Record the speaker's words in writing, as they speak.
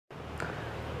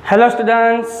Hello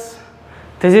students,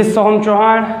 this is Soham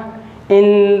Chauhan.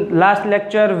 In last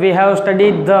lecture we have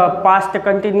studied the past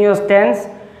continuous tense,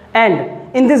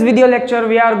 and in this video lecture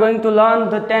we are going to learn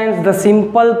the tense, the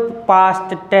simple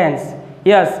past tense.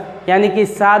 Yes, यानी कि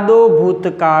सादो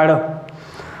भूतकाળ.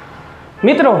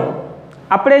 મિત્રો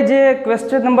આપણે જે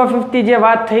question number 50 જે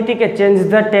વાત થઈ હતી કે ચેન્જ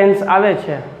ધ ટેન્સ આવે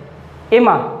છે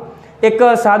એમાં એક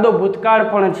સાદો ભૂતકાળ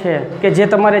પણ છે કે જે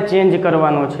તમારે ચેન્જ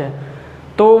કરવાનો છે.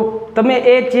 તો તમે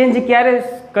એ ચેન્જ ક્યારે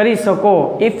કરી શકો?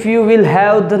 If you will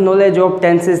have the knowledge of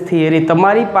tenses theory.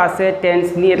 તમારી પાસે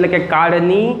ટેન્સની એટલે કે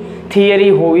કાળની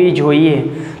થિયરી હોવી જોઈએ.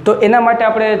 તો એના માટે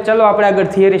આપણે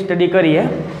આગળ થિયરી સ્ટડી કરીએ.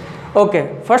 Okay,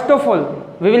 first of all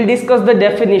we will discuss the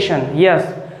definition. Yes,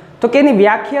 તો કે એની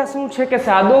વ્યાખ્યા શું છે કે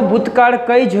સાદો ભૂતકાળ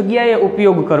કઈ જગ્યાએ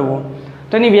ઉપયોગ કરવો?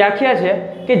 તો એની વ્યાખ્યા છે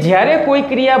કે જ્યારે કોઈ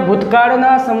ક્રિયા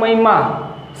ભૂતકાળના સમયમાં,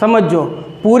 સમજો,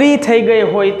 પૂરી થઈ ગઈ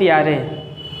હોય ત્યારે.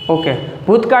 ઓકે,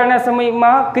 ભૂતકાળના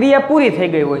સમયમાં ક્રિયા પૂરી થઈ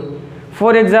ગઈ હોય.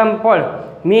 ફોર એક્ઝામ્પલ,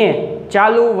 મેં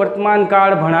ચાલુ વર્તમાન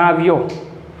કાળ ભણાવ્યો,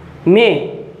 મેં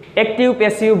એક્ટિવ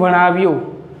પેસિવ ભણાવ્યું,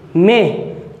 મેં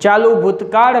ચાલુ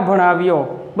ભૂતકાળ ભણાવ્યો.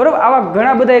 બરાબર, આવા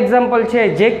ઘણા બધા એક્ઝામ્પલ છે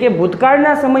જે કે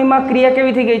ભૂતકાળના સમયમાં ક્રિયા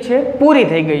કેવી થઈ ગઈ છે? પૂરી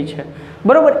થઈ ગઈ છે.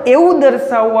 બરાબર, એવું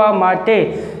દર્શાવવા માટે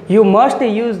you must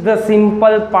use the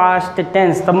simple past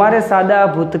tense. તમારે સાદા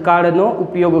ભૂતકાળનો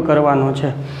ઉપયોગ કરવાનો છે.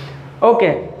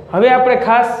 ઓકે, હવે આપણે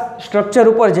ખાસ સ્ટ્રક્ચર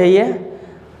ઉપર જઈએ.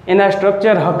 એના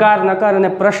સ્ટ્રક્ચર હકાર, નકાર અને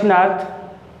પ્રશ્નાર્થ.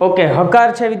 ઓકે,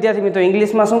 હકાર છે વિદ્યાર્થી મિત્રો,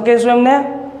 ઇંગ્લિશમાં શું કહીશું એમને?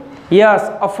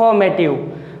 Yes, affirmative.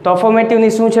 તો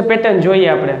અફર્મેટિવની શું છે પેટર્ન જોઈએ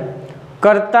આપણે.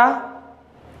 કર્તા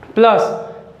પ્લસ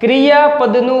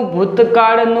ક્રિયાપદનું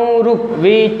ભૂતકાળનું રૂપ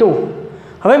V2.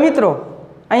 હવે મિત્રો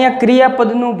અહીંયા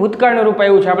ક્રિયાપદનું ભૂતકાળનું રૂપ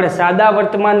આવ્યું છે. આપણે સાદા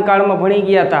વર્તમાન કાળમાં ભણી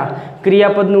ગયા હતા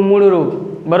ક્રિયાપદનું મૂળ રૂપ,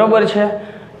 બરોબર છે?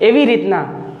 એવી રીતના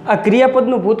આ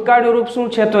ક્રિયાપદનું ભૂતકાળનું રૂપ શું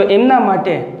છે? તો એમના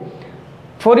માટે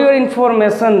for your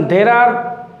information there are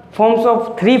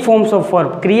three forms of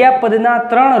verb. ક્રિયાપદના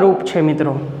 3 રૂપ છે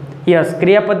મિત્રો. યસ,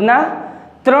 ક્રિયાપદના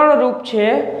 3 રૂપ છે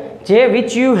જે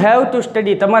which you have to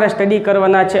study. તમારે સ્ટડી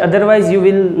કરવાના છે, otherwise you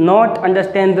will not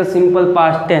understand the simple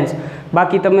past tense.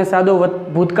 બાકી તમે સાદો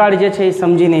ભૂતકાળ જે છે એ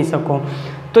સમજી નહીં શકો.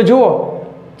 તો જુઓ,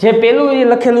 જે પેલું એ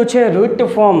લખેલું છે route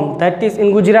form, that is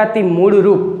in Gujarati મૂળ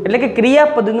રૂપ, એટલે કે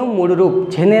ક્રિયાપદનું મૂળ રૂપ,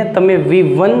 જેને તમે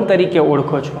V1 તરીકે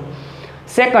ઓળખો છો.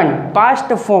 સેકન્ડ,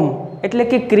 પાસ્ટ ફોર્મ, એટલે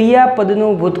કે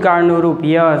ક્રિયાપદનું ભૂતકાળનું રૂપ.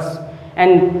 Yes.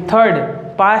 And third,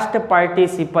 past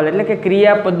participle, એટલે કે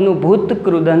ક્રિયાપદનું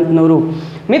ભૂતકૃદંતનું રૂપ.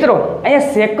 મિત્રો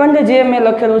અહીંયા સેકન્ડ જે મેં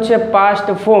લખેલું છે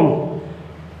પાસ્ટ ફોર્મ,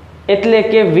 એટલે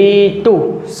કે V2,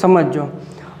 સમજો.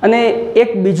 અને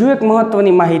બીજું એક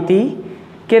મહત્વની માહિતી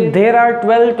કે there are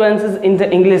 12 tenses in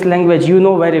the English language, you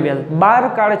know very well.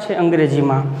 12 કાળ છે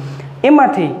અંગ્રેજીમાં.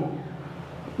 એમાંથી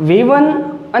V1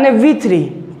 અને V3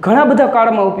 ઘણા બધા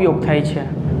કાળમાં ઉપયોગ થાય છે,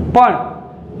 પણ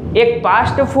એક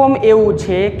પાસ્ટ ફોર્મ એવું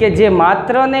છે કે જે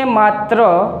માત્ર ને માત્ર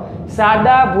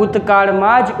સાદા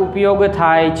ભૂતકાળમાં જ ઉપયોગ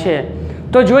થાય છે.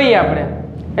 તો જોઈએ આપણે,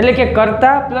 એટલે કે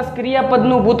કર્તા પ્લસ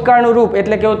ક્રિયાપદનું ભૂતકાળનું રૂપ,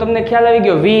 એટલે કે તમને ખ્યાલ આવી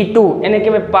ગયો V2, એને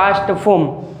કહેવાય પાસ્ટ ફોર્મ.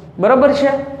 બરાબર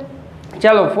છે?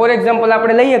 ચાલો ફોર એક્ઝામ્પલ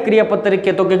આપણે લઈએ ક્રિયાપદ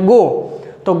તરીકે, તો કે ગો.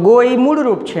 તો ગો એ મૂળ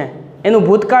રૂપ છે, એનું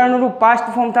ભૂતકાળનું રૂપ પાસ્ટ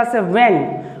ફોર્મ થશે વેન,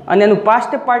 અને એનું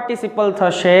પાસ્ટ પાર્ટિસિપલ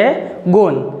થશે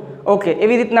ગોન. ઓકે,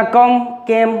 એવી રીતના કમ,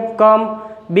 કેમ, કમ,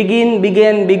 બિગિન,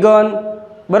 બિગેન, બિગન.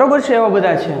 બરોબર છે? એવા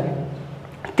બધા છે.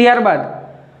 ત્યારબાદ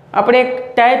આપણે એક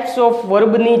ટાઈપ્સ ઓફ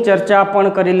વર્બની ચર્ચા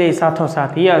પણ કરી લઈએ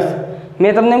સાથોસાથ. યસ,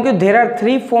 મેં તમને એમ કહ્યું there are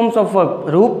 3 forms of verb.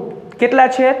 રૂપ કેટલા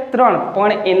છે? 3,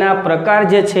 પણ એના પ્રકાર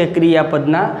જે છે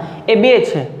ક્રિયાપદના એ 2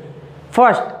 છે.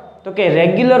 ફર્સ્ટ તો કે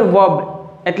રેગ્યુલર વર્બ,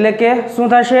 એટલે કે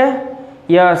શું થશે?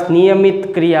 યસ,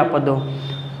 નિયમિત ક્રિયાપદો,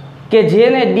 કે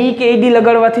જેને ડી કે ઈડી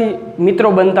લગાડવાથી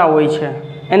મિત્રો બનતા હોય છે.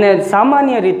 એને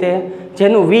સામાન્ય રીતે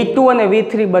જેનું V2 અને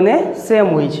V3 બને સેમ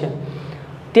હોય છે.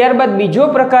 ત્યારબાદ બીજો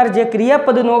પ્રકાર, જે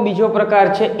ક્રિયાપદનો બીજો પ્રકાર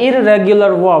છે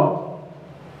ઇરરેગ્યુલર વર્બ,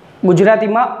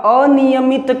 ગુજરાતીમાં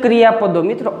અનિયમિત ક્રિયાપદો.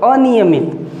 મિત્રો અનિયમિત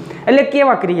એટલે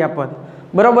કેવા ક્રિયાપદ?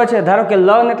 બરોબર છે? ધારો કે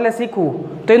લર્ન એટલે શીખવું,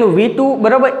 તો એનું V2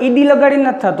 બરોબર ઈડી લગાડી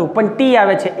નથી થતું, પણ ટી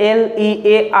આવે છે,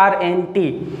 LEARNT.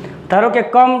 ધારો કે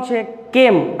કમ છે,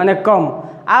 કેમ અને કમ,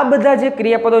 આ બધા જે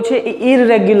ક્રિયાપદો છે એ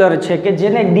ઇરરેગ્યુલર છે, કે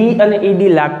જેને ડી અને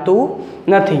ઈડી લાગતું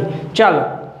નથી. ચાલો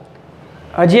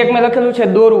હજી એક મેં લખેલું છે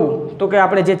દોરવું. તો કે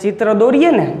આપણે જે ચિત્ર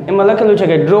દોરીએ ને એમાં લખેલું છે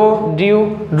કે ડ્રો, ડ્યુ,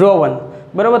 ડ્રોવન.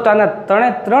 બરાબર, તો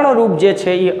આના 3 રૂપ જે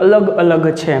છે એ અલગ અલગ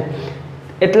છે,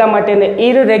 એટલા માટે એને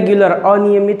ઇરરેગ્યુલર,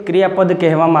 અનિયમિત ક્રિયાપદ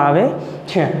કહેવામાં આવે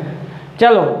છે.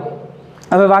 ચાલો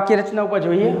હવે વાક્ય રચના ઉપર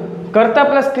જોઈએ. કર્તા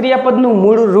પ્લસ ક્રિયાપદનું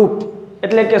મૂળ રૂપ,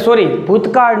 એટલે કે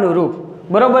ભૂતકાળનું રૂપ,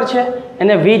 બરોબર છે,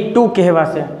 એને V2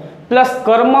 કહેવાશે. પ્લસ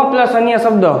કર્મ પ્લસ અન્ય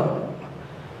શબ્દ,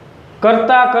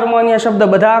 કર્તા કર્મ અન્ય શબ્દ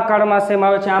બધા કાળમાં સેમ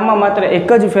આવે છે. આમાં માત્ર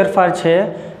એક જ ફેરફાર છે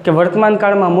કે વર્તમાન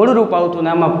કાળમાં મૂળ રૂપ આવતું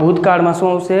ને આમાં ભૂતકાળમાં શું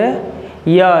આવશે?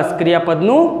 યસ,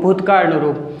 ક્રિયાપદનું ભૂતકાળનું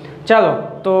રૂપ. ચાલો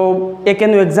તો એક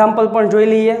એનું એક્ઝામ્પલ પણ જોઈ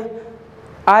લઈએ.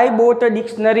 આઈ bought a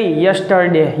dictionary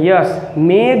yesterday. Yes,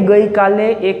 મેં ગઈકાલે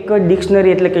એક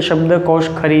ડિક્શનરી એટલે કે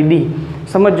શબ્દકોશ ખરીદી.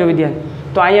 સમજો વિદ્યાર્થી.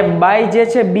 તો અહીંયા બાય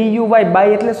જે છે BUY,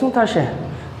 બાય એટલે શું થશે?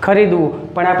 ખરીદવું.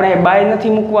 પણ આપણે બાય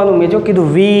નથી મૂકવાનું. મેં જો કીધું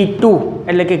V2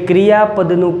 એટલે કે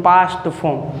ક્રિયાપદનું past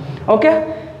form. Okay.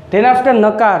 Than after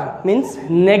નકાર means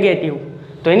negative.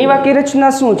 તો એની વાક્ય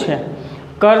રચના શું છે?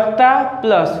 કર્તા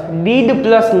plus did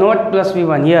plus not plus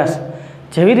V1. Yes,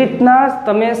 જેવી રીતના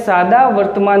તમે સાદા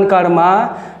વર્તમાન કાળમાં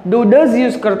ડુ ડઝ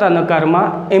યુઝ કરતા નકારમાં,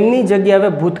 એમની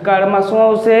જગ્યાએ ભૂતકાળમાં શું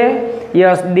આવશે?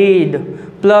 Yes, did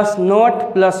plus not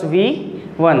plus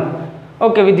V1.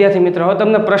 Okay વિદ્યાર્થી મિત્રો, હવે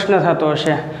તમને પ્રશ્ન થતો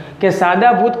હશે કે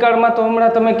સાદા ભૂતકાળમાં તો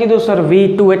હમણાં તમે કીધું સર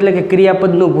V2 એટલે કે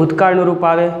ક્રિયાપદનું ભૂતકાળનું રૂપ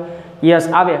આવે. યસ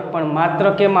આવે, પણ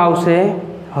માત્ર કેમ આવશે?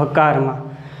 હકારમાં.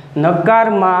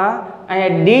 નકારમાં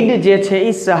અહીંયા ડીડ જે છે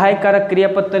એ સહાયકારક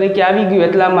ક્રિયાપદ તરીકે આવી ગયું,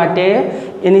 એટલા માટે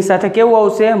એની સાથે કેવું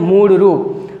આવશે? મૂળ રૂપ.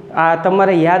 આ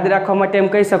તમારે યાદ રાખવા માટે એમ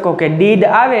કહી શકો કે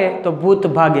ડીડ આવે તો ભૂત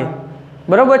ભાગે.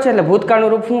 બરોબર છે? એટલે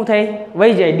ભૂતકાળનું રૂપ શું થાય?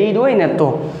 વહી જાય. ડીડ હોય ને તો.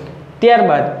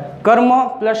 ત્યારબાદ કર્મ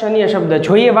પ્લસ અન્ય શબ્દ.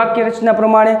 જોઈએ વાક્ય રચના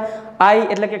પ્રમાણે. આઈ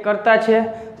એટલે કે કર્તા છે,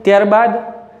 ત્યારબાદ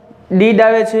ડીડ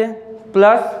આવે છે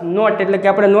પ્લસ નોટ એટલે કે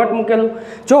આપણે નોટ મૂકેલું.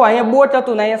 જો અહીંયા બોટ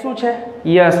હતું ને અહીંયા શું છે?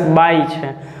 યસ, બાય છે.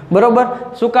 બરોબર.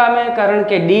 શું કામે? કારણ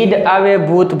કે ડીડ આવે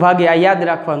ભૂત ભાગે. આ યાદ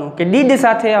રાખવાનું કે ડીડ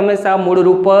સાથે હંમેશા મૂળ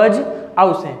રૂપ જ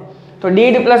આવશે. તો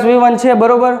ડીડ પ્લસ V1 છે.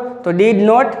 બરોબર. તો ડીડ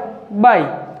નોટ બાય.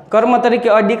 કર્મ તરીકે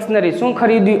અ ડિક્શનરી. શું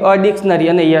ખરીદ્યું? અ ડિક્શનરી.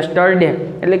 અને યસ્ટરડે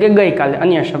એટલે કે ગઈકાલે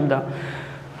અન્ય શબ્દ.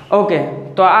 ઓકે,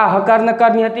 તો આ હકાર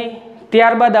નકારની હતી.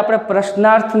 ત્યારબાદ આપણે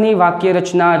પ્રશ્નાર્થની વાક્ય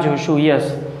રચના જોઈશું. Yes,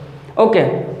 okay.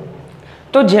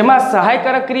 તો જેમાં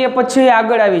સહાયકારક ક્રિયાપદ છે એ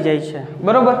આગળ આવી જાય છે.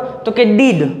 બરોબર. તો કે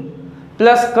ડીડ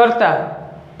પ્લસ કરતા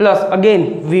પ્લસ અગેન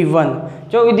V1.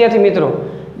 જો વિદ્યાર્થી મિત્રો,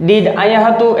 ડીડ અહીંયા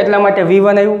હતું એટલા માટે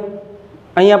V1 આવ્યું,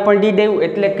 અહીંયા પણ ડીડ આવ્યું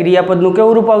એટલે ક્રિયાપદનું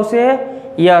કેવું રૂપ આવશે?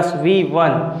 યસ,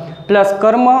 V1 પ્લસ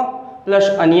કર્મ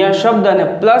પ્લસ અન્ય શબ્દ અને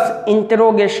પ્લસ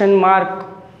ઇન્ટરોગેશન માર્ક.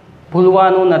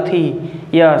 ભૂલવાનું નથી.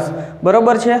 યસ,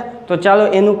 બરોબર છે. તો ચાલો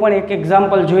એનું પણ એક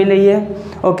એક્ઝામ્પલ જોઈ લઈએ.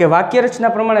 ઓકે, વાક્ય રચના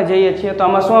પ્રમાણે જઈએ છીએ તો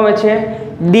આમાં શું આવે છે?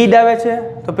 ડીડ આવે છે.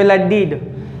 તો પહેલાં ડીડ,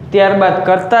 ત્યારબાદ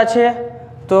કરતા છે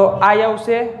તો આ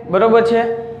આવશે. બરોબર છે.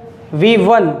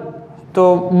 V1 તો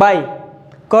બાય,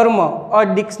 કર્મ અ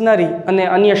ડિક્શનરી અને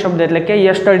અન્ય શબ્દ એટલે કે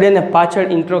યસ્ટરડે ને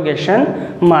પાછળ ઇન્ટ્રોગેશન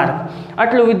માર્ક.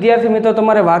 આટલું વિદ્યાર્થી મિત્રો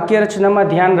તમારે વાક્ય રચનામાં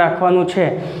ધ્યાન રાખવાનું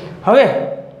છે. હવે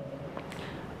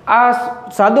આ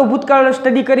સાદો ભૂતકાળ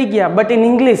સ્ટડી કરી ગયા, બટ ઇન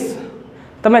ઇંગ્લિશ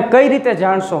તમે કઈ રીતે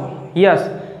જાણશો? યસ,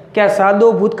 કે આ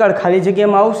સાદો ભૂતકાળ ખાલી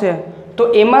જગ્યામાં આવશે તો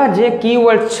એમાં જે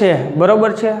કીવર્ડ છે,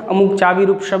 બરોબર છે, અમુક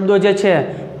ચાવીરૂપ શબ્દો જે છે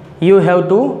યુ હેવ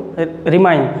ટુ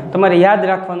રિમાઇન્ડ, તમારે યાદ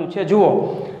રાખવાનું છે. જુઓ,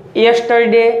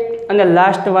 યસ્ટરડે અને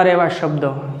લાસ્ટ વાર એવા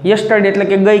શબ્દો. યસ્ટરડે એટલે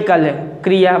કે ગઈકાલે,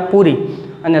 ક્રિયા પૂરી,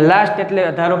 અને લાસ્ટ એટલે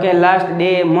ધારો કે લાસ્ટ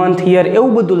ડે, મંથ, યર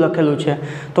એવું બધું લખેલું છે.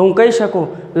 તો હું કહી શકું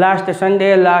લાસ્ટ સન્ડે,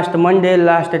 લાસ્ટ મંડે,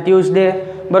 લાસ્ટ ટ્યુઝડે,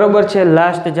 બરોબર છે,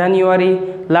 લાસ્ટ જાન્યુઆરી,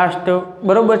 લાસ્ટ,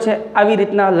 બરોબર છે. આવી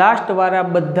રીતના લાસ્ટવાળા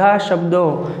બધા શબ્દો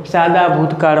સાદા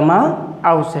ભૂતકાળમાં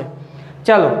આવશે.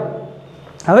 ચાલો,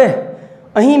 હવે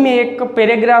અહીં મેં એક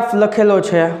પેરેગ્રાફ લખેલો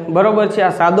છે, બરોબર છે.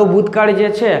 આ સાદો ભૂતકાળ જે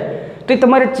છે તો એ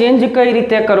તમારે ચેન્જ કઈ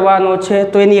રીતે કરવાનો છે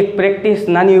તો એની એક પ્રેક્ટિસ,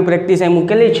 નાની એવી પ્રેક્ટિસ અહીં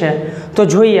મૂકેલી છે. તો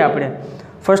જોઈએ આપણે.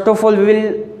 First of all we will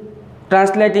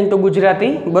translate in two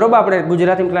Gujarati. બરોબર, આપણે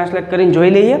ગુજરાતીમાં ટ્રાન્સલેટ કરીને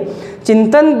જોઈ લઈએ.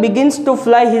 ચિંતન begins two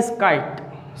fly his kite.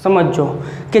 સમજો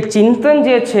કે ચિંતન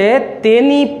જે છે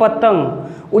તેની પતંગ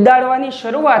ઉડાડવાની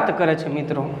શરૂઆત કરે છે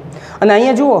મિત્રો. અને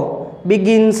અહીંયા જુઓ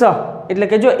બિગિન્સ એટલે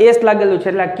કે જો એસ લાગેલું છે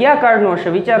એટલે કયા કાળનો હશે?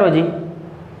 વિચારો જી.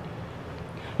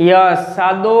 યસ,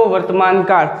 સાદો વર્તમાન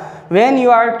કાળ. When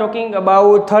you are talking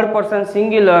about third person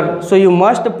singular so you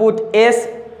must put S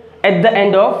at the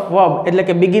end of verb એટલે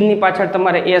કે બિગિનની પાછળ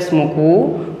તમારે એસ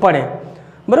મૂકવું પડે.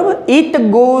 બરાબર. It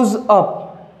goes up.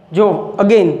 જો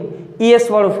અગેન ES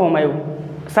વાળું ફોર્મ આવ્યું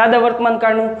સાદા વર્તમાન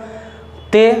કાળનું.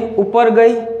 તે ઉપર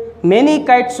ગઈ. Many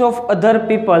kites of other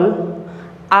people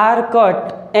are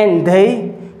cut and they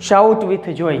shout with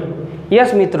Joy.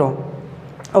 Yes મિત્રો,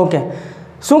 ઓકે.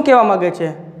 શું કહેવા માગે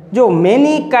છે? જો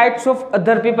many kites of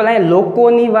other people, અહીંયા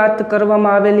લોકોની વાત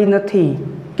કરવામાં આવેલી નથી.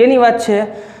 કેની વાત છે?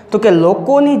 તો કે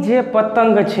લોકોની જે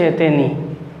પતંગ છે તેની.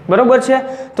 બરોબર છે.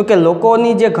 તો કે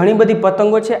લોકોની જે ઘણી બધી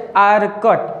પતંગો છે આર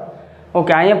કટ.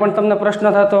 ઓકે, અહીંયા પણ તમને પ્રશ્ન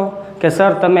થતો કે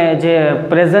સર તમે જે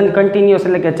પ્રેઝન્ટ કન્ટિન્યુઅસ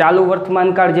એટલે કે ચાલુ વર્તમાન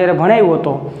કાળ જ્યારે ભણાવ્યો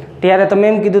હતો ત્યારે તમે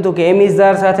એમ કીધું હતું કે એમ ઇઝ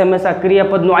આર સાથે હંમેશા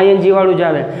ક્રિયાપદનું ING વાળું જ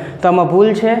આવે, તો આમાં ભૂલ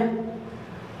છે?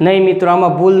 नहीं मित्रों, आमां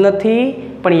भूल नथी,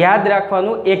 पण याद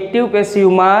राखवानुं एक्टिव पेसिव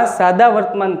में सादा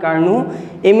वर्तमान काळनुं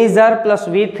एमिजार प्लस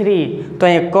V3 तो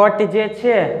अहीं कट जे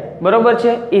छे बरोबर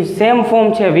छे ई सेम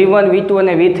फॉर्म छे V1 V2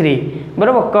 अने V3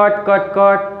 बरोबर। Cut cut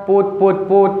cut, put put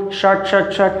put, shut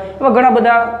shut shut, एवा घणा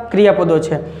बधा क्रियापदों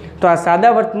छे। तो आ सादा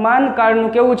वर्तमान काळनुं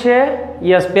केवुं छे?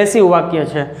 यस, पेसिव वाक्य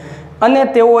छे। अने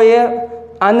तेओए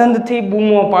आनंदथी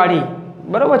बूमो पाड़ी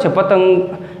बरोबर छे,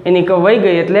 पतंग एनी वही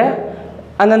गई एटले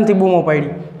आनंदथी बूमो पाड़ी।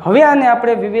 हवे आने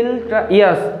आपणे we will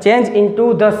yes change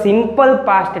into ध सिम्पल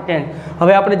पास्ट टेन्स।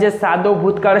 हवे आपणे जे सादो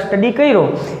भूतकाळ स्टडी कर्यो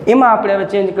एमां आपणे हवे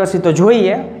चेन्ज करशी तो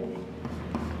जोईए।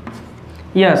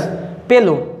 यस,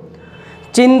 पेलुं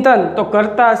चिंतन तो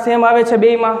करता सेम आवे छे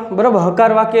बेयमां बरोबर,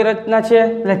 हकार वाक्य रचना छे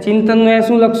એટલે चिंतननुं ए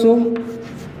शुं लखशुं?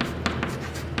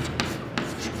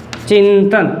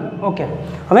 चिंतन। ओके,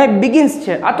 हवे बिगिन्स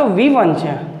छे, आ तो V1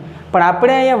 छे, पण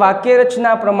आपणे अहींया वाक्य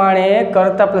रचना प्रमाणे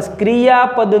कर्ता प्लस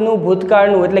क्रियापदनुं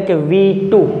भूतकाळनुं એટલે કે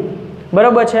V2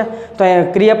 बरोबर छे। तो अहींया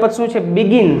क्रियापद शुं छे?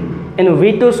 बिगिन, एनुं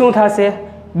V2 शुं थशे?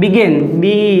 Begin,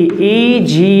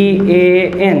 BEGAN।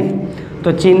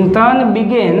 तो चिंतन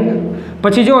बिगिन,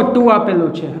 पछी जो 2 आपेलुं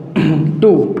छे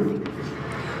 2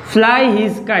 fly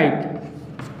his kite,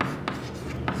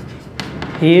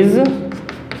 his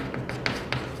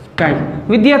kite.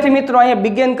 विद्यार्थी मित्रों अहीं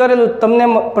बिगिन करेलुं, तमने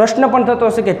प्रश्न पण थतो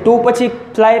हशे के 2 पछी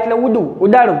फ्लाय एटले उडવું,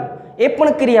 उडाडવું, ए पण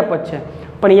क्रियापद छे।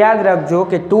 पण याद राखजो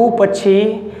के 2 पछी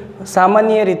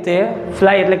सामान्य रीते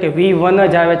फ्लाय एटले के V1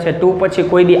 ज आवे छे, 2 पछी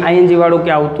कोई दी ING वाळुं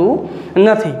के आवतुं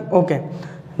नथी। ओके,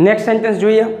 नेक्स्ट सेंटेन्स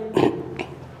जोईए।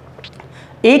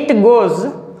 It goes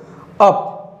up.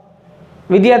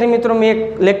 विद्यार्थी मित्रों मैं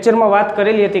एक लेक्चर में बात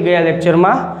करेली थी गया लेक्चर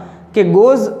में कि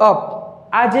गोज अप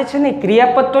आ जे छे ने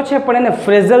क्रियापद तो छे पण एने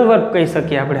फ्रेजल वर्ब कही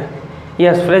सकीए आपणे।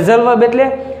 यस, फ्रेजल वर्ब एटले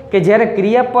कि ज्यारे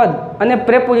क्रियापद अने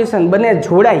प्रेपोजिशन बने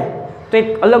जोड़ाय तो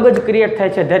एक अलग ज क्रिएट थाय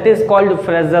छे, that is called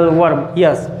phrasal verb.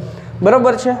 Yes,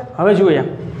 बरोबर छे। हवे जोईए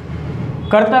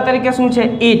कर्ता तरीके शुं छे?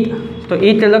 इट। तो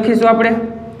इट लखीशुं आपणे।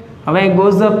 हवे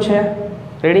गोज अप छे,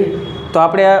 रेडी। तो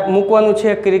आपणे मूकवानुं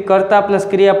छे कर्ता प्लस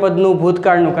क्रियापदनुं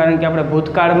भूतकाळनुं, कारण के आपणे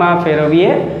भूतकाळमां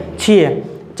फेरवीए छीए।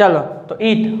 चलो, तो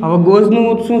इट हवे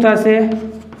गोजनुं शुं थशे?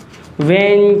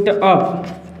 वेंट अप,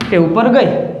 ते उपर गई।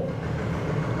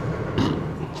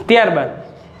 त्यारबाद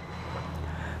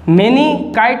मेनी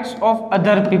काइट्स ऑफ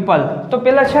अधर पीपल। तो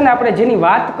पेला छे ने आपणे जेनी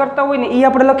वात करता होय ने ई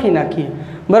आपणे लखी नाखीए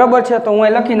बरोबर छे। तो हुं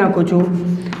અહીં लखी नाखुं छुं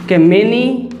के मेनी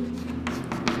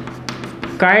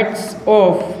काइट्स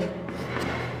ऑफ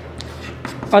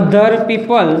अधर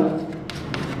पीपल।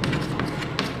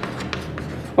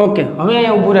 ओके, हवे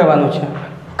अहींया ऊभું રહેવાનું છે,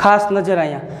 खास नजर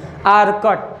अहींया आर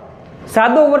कट।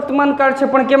 सादो वर्तमान काळ छे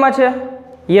पण केमां छे?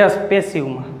 यस, पेसिव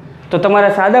में। तो तमारा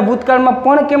सादा भूतकाळ में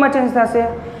पण केमां चेन्ज थशे?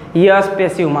 यस,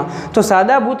 पेसिव में। तो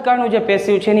सादा भूतकाळनुं जे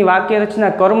पेसिव छे एनी वाक्य रचना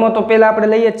कर्म तो पहेला आपणे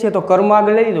लईए छीए, तो कर्म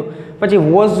आगळ लई दीधुं, पछी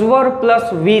was were plus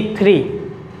V3।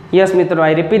 Yes मित्रों,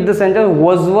 I repeat the sentence,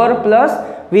 was were plus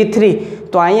V3।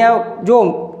 तो अहींया जो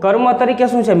कर्म तरीके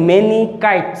शुं छे? मेनी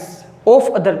काइट्स ऑफ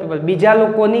अधर पीपल, बीजा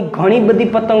लोकोनी घणी बधी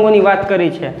पतंगोनी वात करी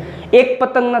छे, एक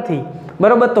पतंग नथी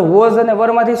बरोबर। तो वॉज अने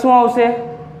वर मांथी शुं आवशे?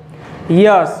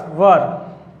 यस, वर।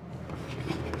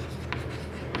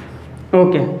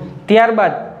 ओके,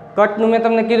 त्यारबाद कटनुं मैं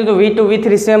तमने कीधुं तो V2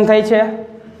 V3 सेम थाय छे,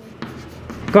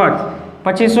 कट।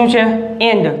 पछी शुं छे?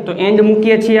 एंड। तो एंड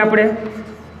मूकीए छीए आपणे।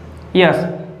 यस,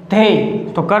 धेय।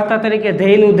 तो कर्ता तरीके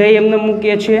धेयनुं धेय एमने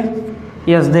मूकीए छीए।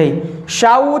 यस, धेय।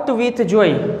 शाउट विथ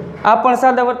जोय, आ पण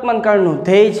सादा वर्तमान काळनुं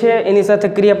धेय छे, एनी साथे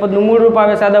क्रियापदनुं मूळ रूप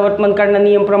आवे सादा वर्तमान काळना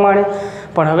नियम प्रमाणे।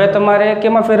 पण हवे तमारे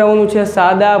केमां फेरवવાનું છે?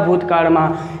 सादा भूतकाळमां।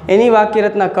 एनी वाक्य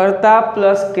रचना कर्ता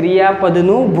प्लस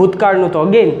क्रियापदनुं भूतकाळनुं। तो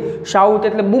अगेन शाउट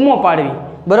एटले बूमो पाडवी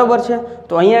बरोबर छे।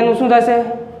 तो अहींयानुं शुं थशे?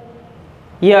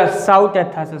 यस, शाउटेड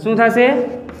थशे। शुं थशे?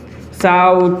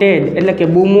 शाउटेड एटले के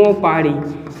बूमो पाडी।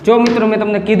 जो मित्रों मैं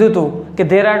तमने कीधुं हतुं के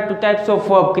there are 2 types of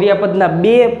verb, क्रियापदना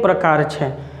 2 प्रकार छे,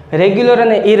 रेग्युलर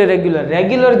अने इरेग्युलर।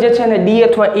 रेग्युलर जे छे ने डी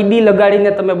अथवा ईडी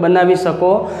लगाडीने तमे बनावी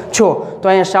शको छो। तो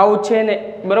अहींया शाउट छे ने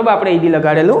बरोबर आपणे ईडी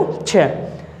लगाडेલું छे।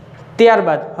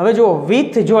 त्यारबाद हवे जो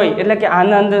विथ जोय एटले के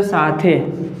आनंद साथे,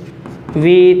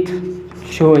 with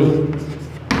Joy.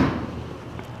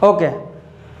 Okay,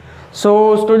 so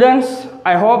students,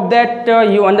 I hope that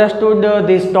you understood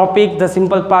this topic, the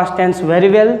simple past tense, very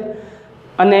well.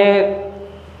 अने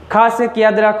खास एक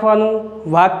याद राखवानुं,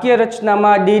 वाक्य रचना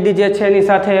में डीड जे छे एनी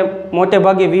साथे मोटे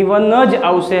भागे V1 ज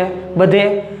आवशे बधे,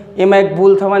 एमां एक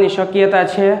भूल थवानी शक्यता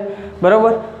छे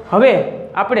बरोबर। हवे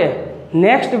आपणे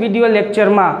नेक्स्ट विडियो लेक्चर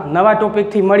में नवा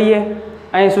टॉपिक थी मळीए।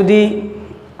 अहीं सुधी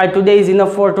today is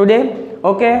enough for today.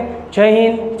 Okay, जय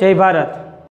हिंद, जय भारत।